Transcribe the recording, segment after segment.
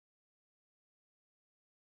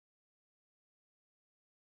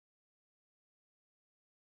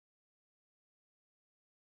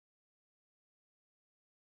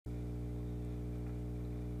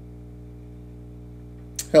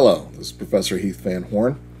Hello, this is Professor Heath Van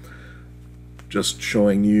Horn. Just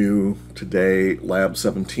showing you today Lab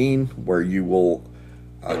 17, where you will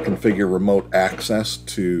configure remote access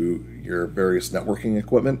to your various networking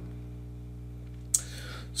equipment.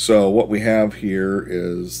 So what we have here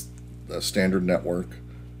is a standard network.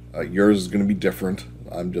 Yours is going to be different.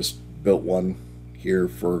 I'm just built one here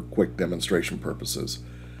for quick demonstration purposes.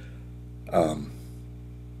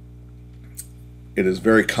 It is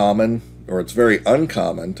very common, or it's very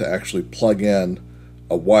uncommon, to actually plug in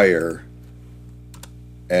a wire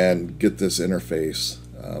and get this interface.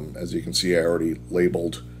 As you can see, I already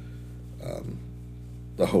labeled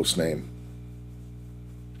the host name.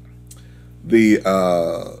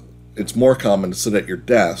 It's more common to sit at your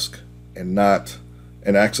desk and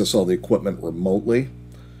access all the equipment remotely.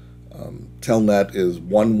 Telnet is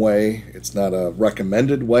one way. It's not a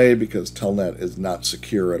recommended way because Telnet is not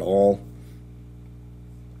secure at all.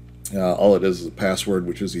 All it is a password,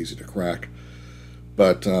 which is easy to crack.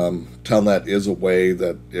 But Telnet is a way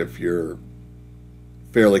that if you're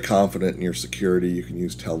fairly confident in your security, you can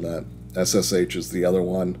use Telnet. SSH is the other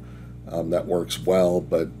one that works well,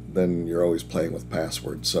 but then you're always playing with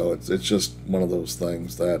passwords. So it's just one of those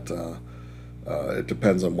things that it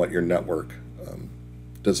depends on what your network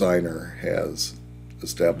designer has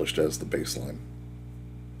established as the baseline.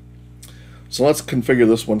 So let's configure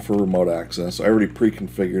this one for remote access. I already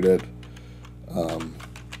pre-configured it.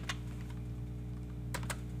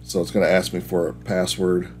 So it's going to ask me for a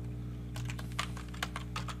password.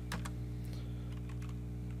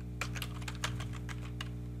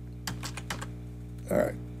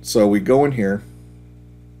 Alright, so we go in here,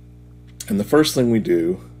 and the first thing we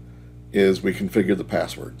do is we configure the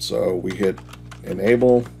password. So we hit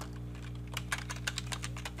enable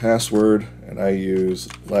password, and I use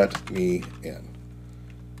let me in.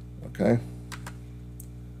 Okay.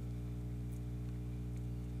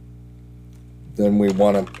 Then we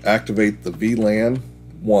want to activate the VLAN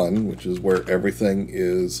 1, which is where everything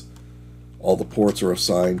is, all the ports are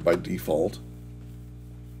assigned by default.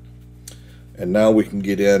 And now we can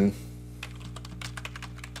get in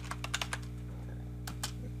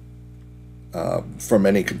from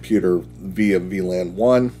any computer via VLAN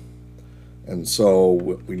 1. And so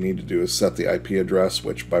what we need to do is set the IP address,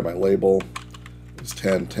 which by my label is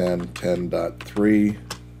 10.10.10.3,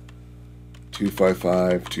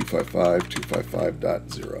 255, 255,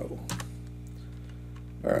 255.0.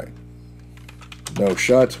 Alright. No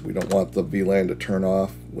shut. We don't want the VLAN to turn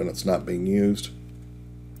off when it's not being used.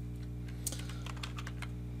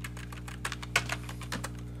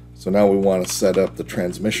 So now we want to set up the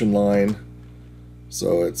transmission line.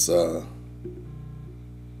 So it's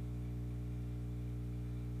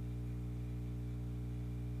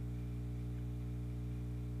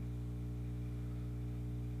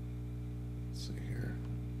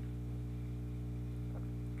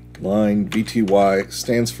line VTY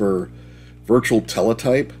stands for virtual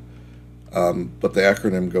teletype, but the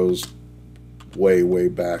acronym goes way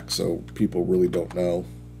back, so people really don't know.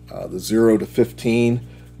 The 0 to 15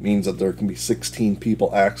 means that there can be 16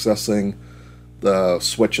 people accessing the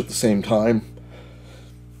switch at the same time.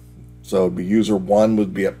 So it'd be user 1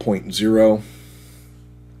 would be at point 0,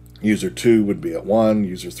 user 2 would be at 1,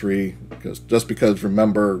 user 3, because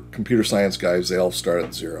remember, computer science guys, they all start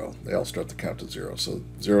at 0. They all start the count at 0. So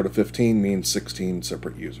 0 to 15 means 16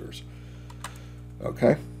 separate users.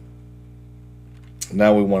 Okay.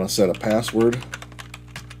 Now we want to set a password.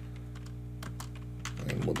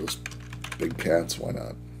 And we'll just big cats, why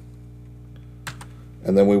not?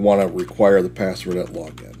 And then we want to require the password at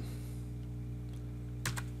login.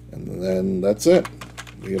 And then that's it.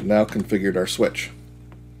 We have now configured our switch.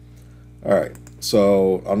 Alright,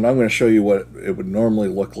 so I'm now going to show you what it would normally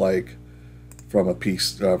look like from a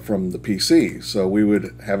from the PC. So we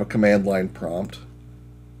would have a command line prompt.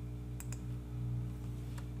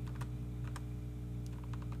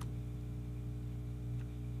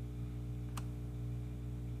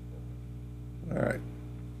 Alright.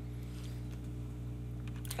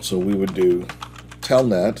 So we would do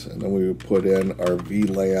telnet, and then we would put in our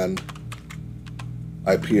VLAN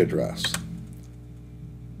IP address.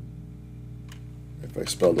 If I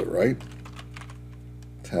spelled it right,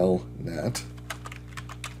 telnet.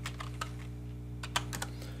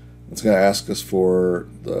 It's going to ask us for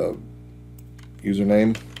the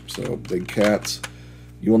username, so big cats.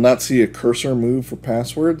 You will not see a cursor move for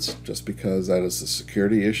passwords, just because that is a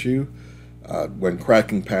security issue. When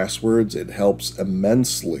cracking passwords, it helps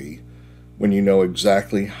immensely when you know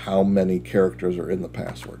exactly how many characters are in the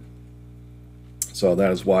password. So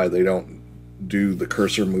that is why they don't do the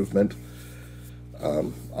cursor movement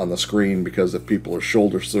on the screen, because if people are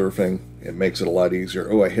shoulder surfing It makes it a lot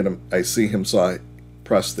easier. Oh, I hit him. I see him. Saw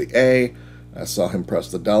press the A. I saw him press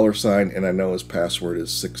the $sign, and I know his password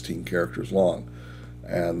is 16 characters long.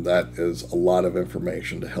 And that is a lot of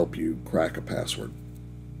information to help you crack a password.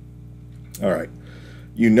 All right.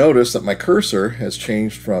 You notice that my cursor has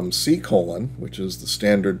changed from C:, which is the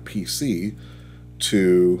standard PC,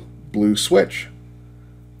 to blue switch.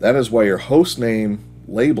 That is why your host name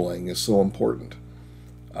labeling is so important.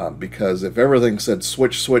 Because if everything said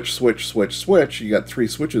switch, switch, switch, switch, switch, you got 3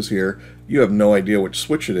 switches here, you have no idea which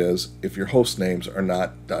switch it is if your host names are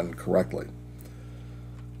not done correctly.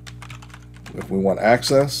 If we want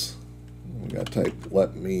access, we got to type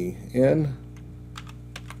let me in.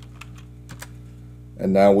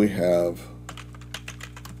 And now we have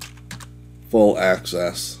full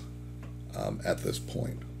access at this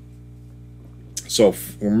point. So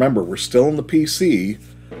remember, we're still in the PC,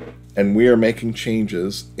 and we are making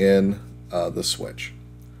changes in the switch.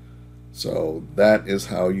 So that is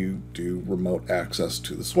how you do remote access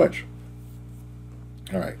to the switch.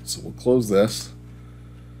 All right, so we'll close this.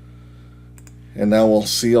 And now we'll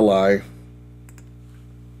CLI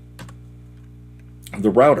the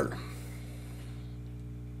router.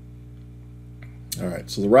 All right,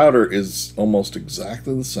 so the router is almost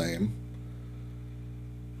exactly the same.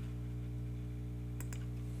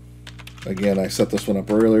 Again, I set this one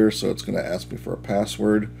up earlier, so it's going to ask me for a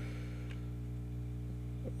password.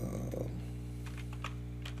 All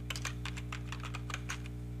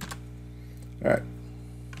right.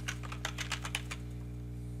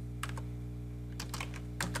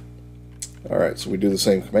 All right, so we do the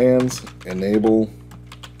same commands. Enable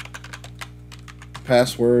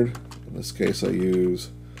password. In this case, I use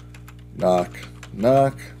knock,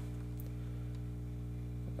 knock.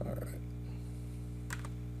 All right.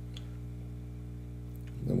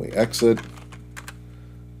 Then we exit.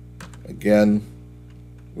 Again,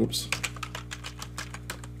 whoops.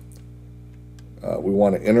 We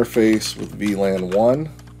want to interface with VLAN 1.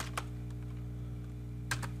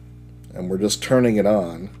 And we're just turning it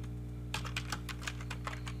on.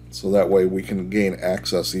 So that way we can gain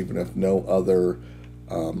access even if no other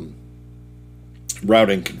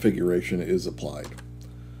routing configuration is applied.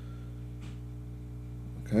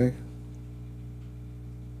 Okay.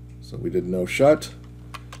 So we did no shut.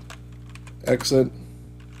 Exit.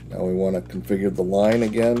 Now we want to configure the line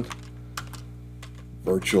again.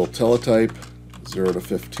 Virtual teletype 0 to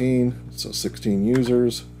 15, so 16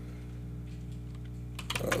 users.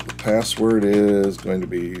 The password is going to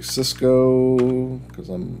be Cisco because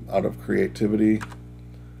I'm out of creativity,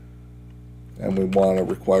 and we want to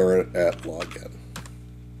require it at login.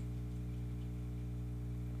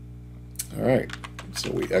 All right,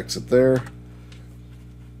 so we exit there,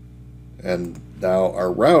 and now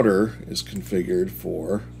our router is configured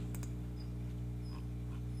for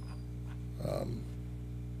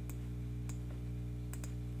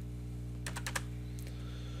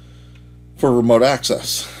remote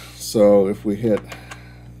access. So if we hit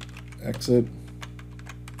exit,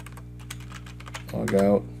 log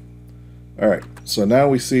out. All right, so now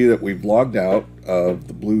we see that we've logged out of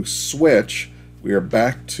the blue switch. We are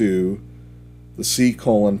back to the C: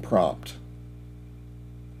 prompt,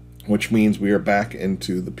 which means we are back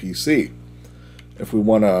into the PC. If we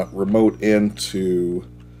want to remote into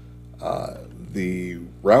the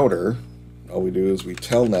router, all we do is we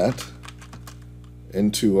telnet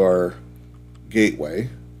into our gateway.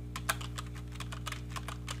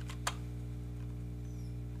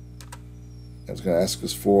 It's going to ask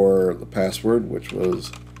us for the password, which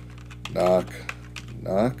was knock,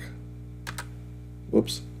 knock.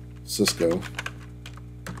 Whoops, Cisco.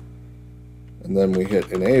 And then we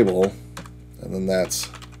hit enable, and then that's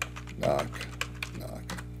knock, knock.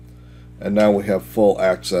 And now we have full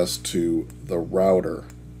access to the router.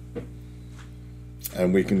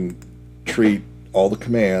 And we can treat all the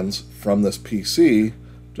commands from this PC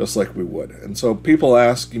just like we would. And so people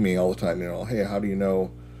ask me all the time, you know, hey, how do you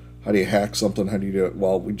know, how do you hack something, how do you do it?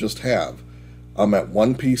 Well, we just have. I'm at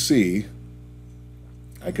one PC.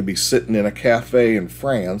 I could be sitting in a cafe in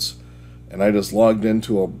France, and I just logged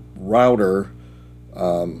into a router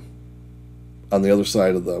on the other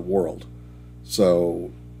side of the world.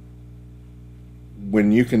 So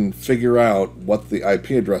when you can figure out what the IP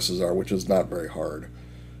addresses are, which is not very hard,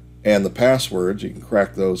 and the passwords, you can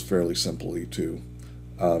crack those fairly simply too.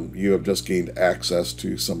 You have just gained access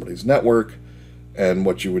to somebody's network, and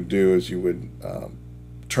what you would do is you would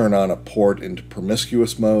turn on a port into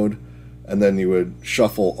promiscuous mode, and then you would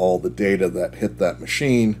shuffle all the data that hit that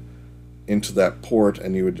machine into that port,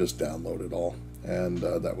 and you would just download it all. And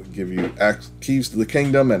that would give you keys to the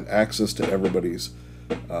kingdom and access to everybody's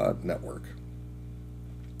network.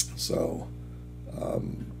 So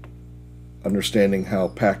understanding how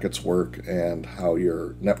packets work and how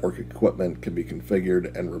your network equipment can be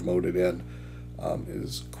configured and remoted in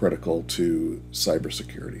is critical to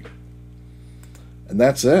cybersecurity. And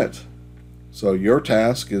that's it. So your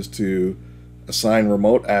task is to assign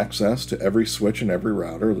remote access to every switch and every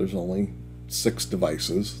router. There's only 6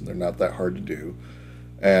 devices. They're not that hard to do.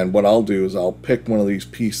 And what I'll do is I'll pick one of these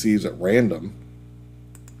PCs at random,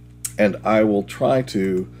 and I will try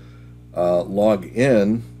to log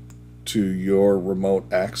in to your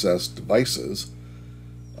remote access devices.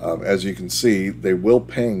 As you can see, they will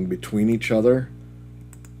ping between each other.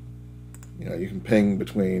 You know, you can ping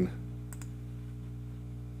between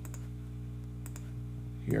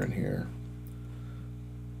here and here.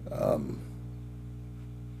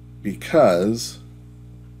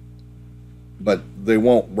 But they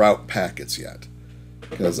won't route packets yet,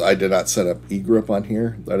 because I did not set up egrip on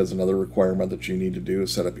here. That is another requirement that you need to do,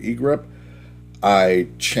 is set up egrip. I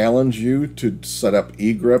challenge you to set up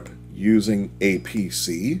egrip using a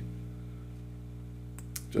PC.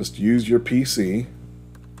 Just use your PC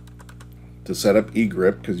to set up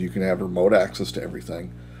egrip, because you can have remote access to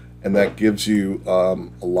everything, and that gives you a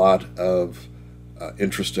lot of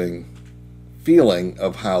interesting feeling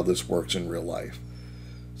of how this works in real life.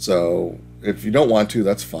 So if you don't want to,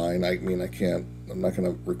 that's fine. I mean, I'm not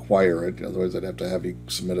going to require it, otherwise I'd have to have you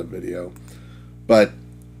submit a video. But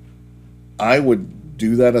I would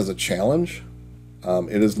do that as a challenge.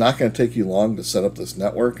 It is not going to take you long to set up this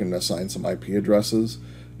network and assign some IP addresses.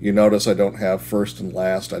 You notice I don't have first and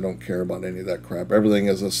last. I don't care about any of that crap. Everything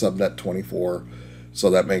is a subnet 24, so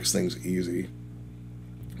that makes things easy.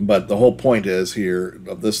 But the whole point is here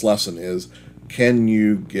of this lesson is, can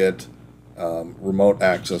you get remote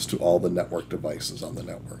access to all the network devices on the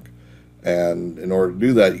network? And in order to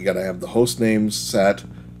do that, you got to have the host names set,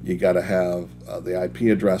 you got to have the IP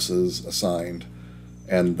addresses assigned,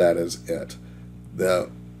 and that is it. The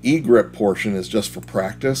egrip portion is just for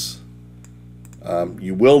practice.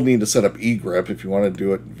 You will need to set up egrip if you want to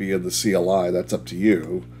do it via the CLI. That's up to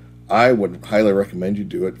you. I would highly recommend you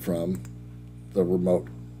do it from the remote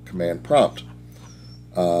command prompt,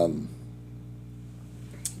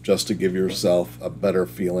 just to give yourself a better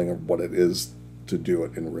feeling of what it is to do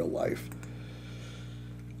it in real life.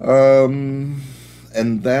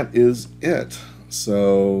 And that is it.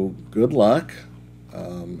 So good luck.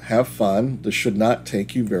 Have fun. This should not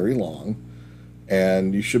take you very long,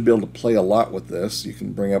 and you should be able to play a lot with this. You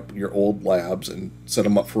can bring up your old labs and set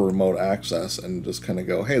them up for remote access and just kind of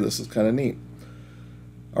go, hey, this is kind of neat.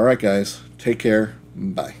 All right, guys, take care.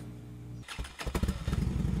 Bye.